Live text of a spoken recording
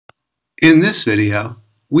In this video,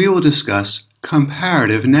 we will discuss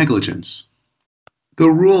comparative negligence.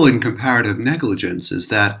 The rule in comparative negligence is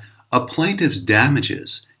that a plaintiff's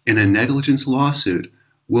damages in a negligence lawsuit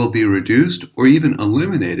will be reduced or even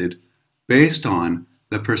eliminated based on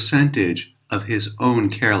the percentage of his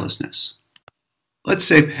own carelessness. Let's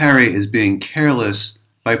say Perry is being careless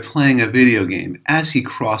by playing a video game as he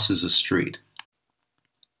crosses a street.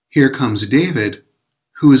 Here comes David,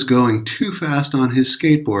 who is going too fast on his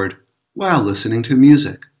skateboard while listening to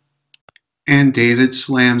music. And David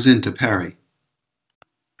slams into Perry.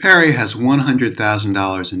 Perry has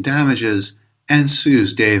 $100,000 in damages and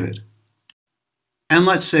sues David. And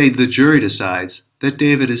let's say the jury decides that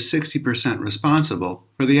David is 60% responsible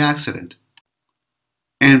for the accident.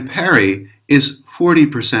 And Perry is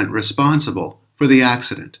 40% responsible for the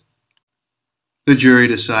accident. The jury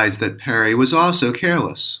decides that Perry was also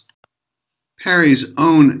careless. Perry's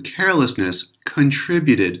own carelessness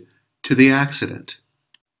contributed to the accident.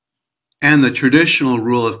 And the traditional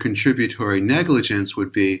rule of contributory negligence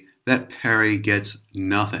would be that Perry gets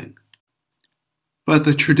nothing. But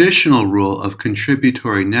the traditional rule of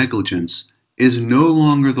contributory negligence is no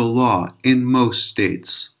longer the law in most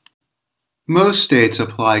states. Most states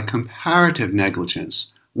apply comparative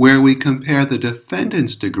negligence, where we compare the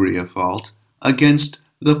defendant's degree of fault against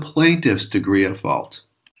the plaintiff's degree of fault.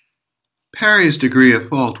 Perry's degree of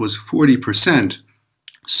fault was 40%,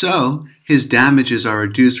 so his damages are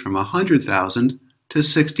reduced from $100,000 to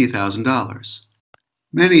 $60,000.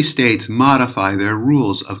 Many states modify their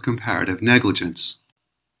rules of comparative negligence.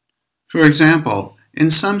 For example, in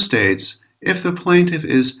some states, if the plaintiff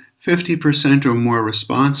is 50% or more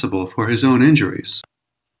responsible for his own injuries,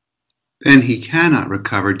 then he cannot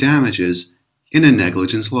recover damages in a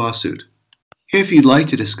negligence lawsuit. If you'd like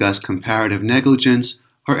to discuss comparative negligence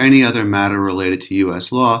or any other matter related to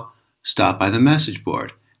U.S. law, stop by the message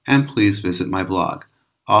board and please visit my blog.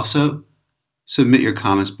 Also, submit your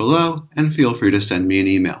comments below and feel free to send me an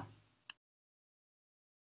email.